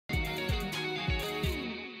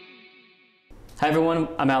Hi everyone,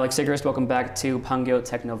 I'm Alex Sigrist. Welcome back to Pangyo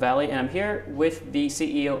Techno Valley, and I'm here with the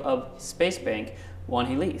CEO of Space Bank,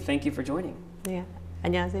 Wonhee Lee. Thank you for joining. 네,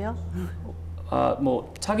 안녕하세요.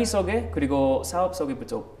 자기소개 그리고 사업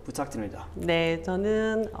소개부터 부탁드립니다. 네,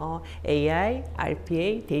 저는 AI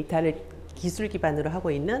RPA 데이터를 기술 기반으로 하고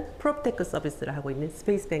있는 프롭테크 서비스를 하고 있는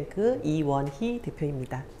스페이스뱅크 이원희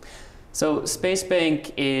대표입니다. So Space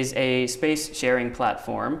Bank is a space sharing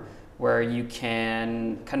platform where you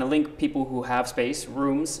can kind of link people who have space,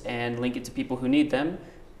 rooms, and link it to people who need them.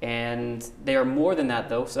 And they are more than that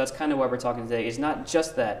though, so that's kind of why we're talking today. It's not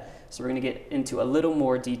just that. So we're going to get into a little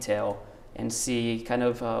more detail and see kind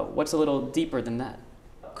of what's a little deeper than that.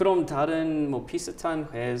 그럼 다른 비슷한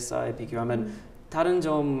회사에 비교하면 다른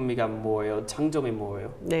점이가 뭐예요? 장점이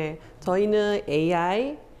뭐예요? 네, 저희는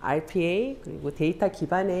AI, RPA 그리고 데이터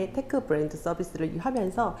기반의 테크 브랜드 서비스를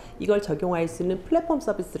하면서 이걸 적용할 수 있는 플랫폼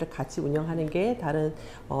서비스를 같이 운영하는 게 다른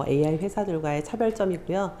AI 회사들과의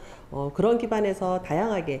차별점이고요. 그런 기반에서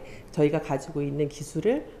다양하게 저희가 가지고 있는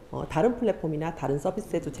기술을 다른 플랫폼이나 다른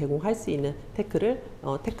서비스에도 제공할 수 있는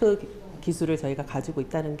테크 기술을 저희가 가지고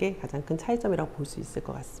있다는 게 가장 큰 차이점이라고 볼 수 있을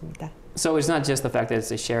것 같습니다. So it's not just the fact that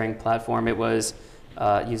it's a sharing platform. It was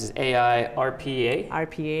uses AI,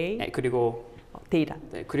 RPA, 그리고 data.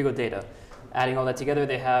 Adding all that together,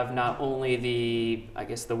 they have not only the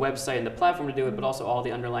website and the platform to do it, but also all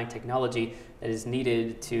the underlying technology that is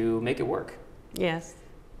needed to make it work. Yes.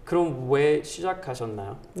 그럼 왜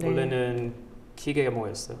시작하셨나요? 네. 원래는 기계가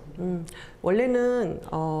뭐였어요? 원래는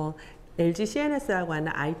LG CNS라고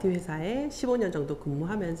하는 IT 회사에 15년 정도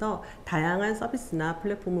근무하면서 다양한 서비스나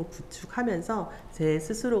플랫폼을 구축하면서 제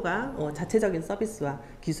스스로가 자체적인 서비스와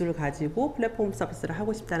기술을 가지고 플랫폼 서비스를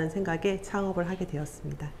하고 싶다는 생각에 창업을 하게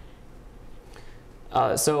되었습니다.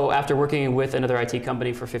 So after working with another IT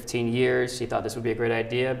company for 15 years, she thought this would be a great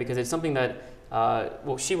idea because it's something that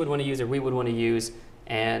she would want to use or we would want to use,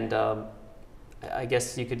 and I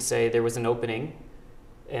guess you could say there was an opening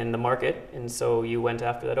in the market, and so you went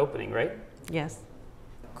after that opening, right? Yes.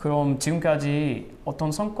 그럼 지금까지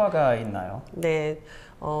어떤 성과가 있나요? 네,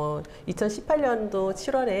 2018년도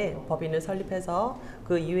 7월에 법인을 설립해서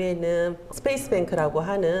그 이후에는 스페이스뱅크라고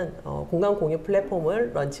하는 공간 공유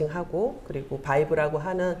플랫폼을 런칭하고 그리고 바이브라고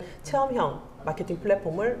하는 체험형 마케팅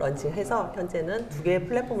플랫폼을 런칭해서 현재는 2개의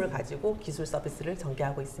플랫폼을 가지고 기술 서비스를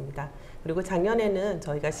전개하고 있습니다. 그리고 작년에는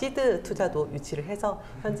저희가 시드 투자도 유치를 해서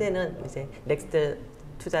현재는 이제 넥스트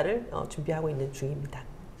투자를 준비하고 있는 중입니다.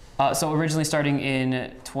 So originally starting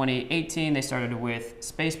in 2018, they started with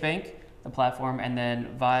Space Bank, the platform, and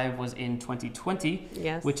then Vive was in 2020,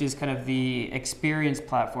 yes. which is kind of the experience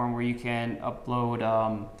platform where you can upload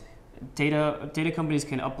data companies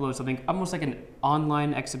can upload something almost like an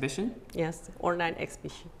online exhibition. Yes, online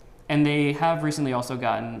exhibition. And they have recently also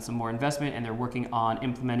gotten some more investment, and they're working on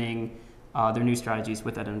implementing their new strategies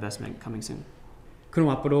with that investment coming soon. 그럼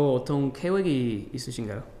앞으로 어떤 계획이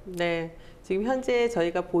있으신가요? 네, 지금 현재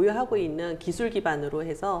저희가 보유하고 있는 기술 기반으로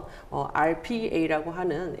해서 RPA라고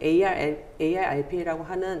하는 AI RPA라고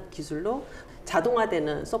하는 기술로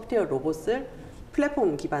자동화되는 소프트웨어 로봇을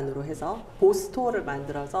플랫폼 기반으로 해서 봇 스토어를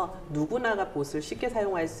만들어서 누구나가 봇을 쉽게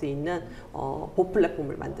사용할 수 있는 봇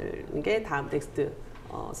플랫폼을 만드는 게 다음 넥스트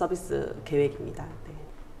서비스 계획입니다. 네.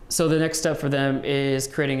 So the next step for them is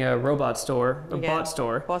creating a robot store, a Yeah, bot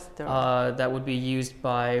store, that would be used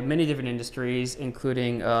by many different industries,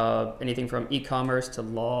 including anything from e-commerce to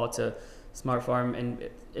law to smart farm, and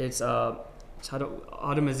it's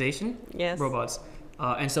automation Yes. robots.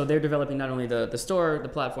 And so they're developing not only the store, the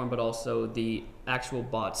platform, but also the actual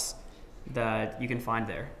bots that you can find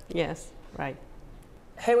there. Yes, right.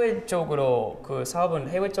 해외 쪽으로 그 사업은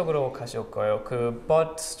해외 쪽으로 가실 거예요. 그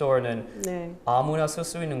bot store는 네. 아무나 쓸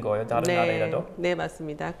수 있는 거예요. 다른 나라에라도? 네,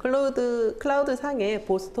 맞습니다. 클라우드 상의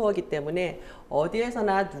봇스토어이기 때문에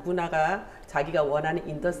어디에서나 누구나가 자기가 원하는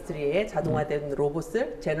인더스트리에 자동화된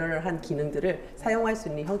로봇을 제너럴한 기능들을 사용할 수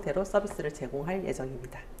있는 형태로 서비스를 제공할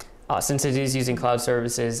예정입니다. Since it is using cloud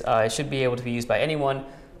services, it should be able to be used by anyone.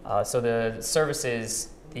 So the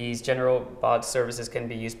services, these general bot services can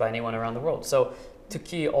be used by anyone around the world. So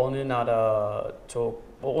특히 어느 나라가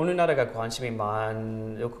관심이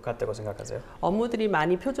많을 것 같다고 생각하세요? 업무들이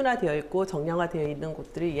많이 표준화되어 있고 정량화되어 있는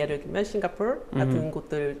곳들이 예를 들면 싱가포르 같은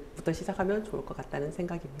곳들부터 시작하면 좋을 것 같다는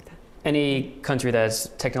생각입니다. Any country that's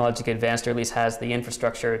technologically advanced or at least has the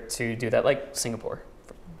infrastructure to do that, like Singapore.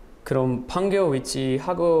 그럼 판교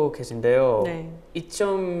위치하고 계신데요. 네.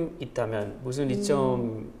 이점 있다면 무슨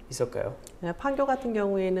이점 있을까요? 판교 같은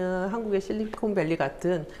경우에는 한국의 실리콘밸리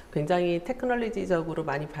같은 굉장히 테크놀로지적으로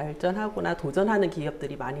많이 발전하거나 도전하는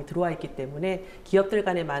기업들이 많이 들어와 있기 때문에 기업들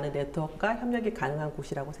간의 많은 네트워크가 협력이 가능한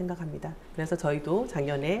곳이라고 생각합니다. 그래서 저희도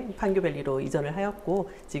작년에 판교밸리로 이전을 하였고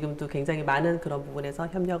지금도 굉장히 많은 그런 부분에서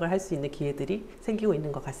협력을 할 수 있는 기회들이 생기고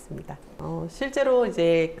있는 것 같습니다. 실제로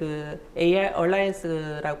이제 그 AI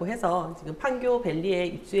얼라이언스라고 해서 지금 판교밸리에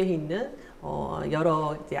입주해 있는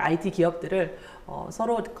여러 이제 IT 기업들을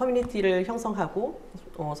서로 커뮤니티를 형성하고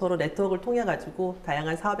서로 네트워크를 통해 가지고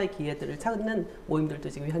다양한 사업의 기회들을 찾는 모임들도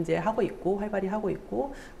지금 현재 하고 있고 활발히 하고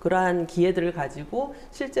있고 그러한 기회들을 가지고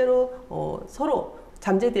실제로 서로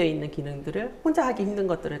잠재되어 있는 기능들을 혼자 하기 힘든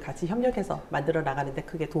것들을 같이 협력해서 만들어 나가는 데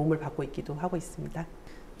크게 도움을 받고 있기도 하고 있습니다.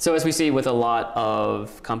 So as we see with a lot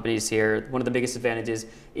of companies here, one of the biggest advantages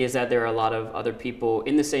is that there are a lot of other people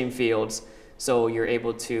in the same fields. So you're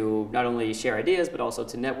able to not only share ideas, but also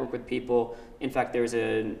to network with people. In fact, there's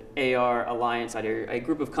an AR alliance, a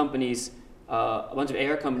group of companies, a bunch of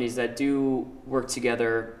AR companies that do work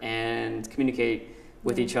together and communicate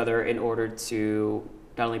with each other in order to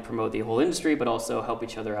not only promote the whole industry, but also help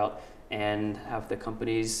each other out and have the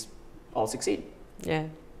companies all succeed. Yeah.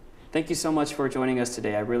 Thank you so much for joining us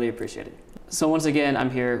today. I really appreciate it. So once again, I'm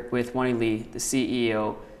here with Wonhee Lee, the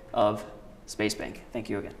CEO of Space Bank. Thank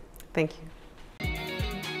you again. Thank you.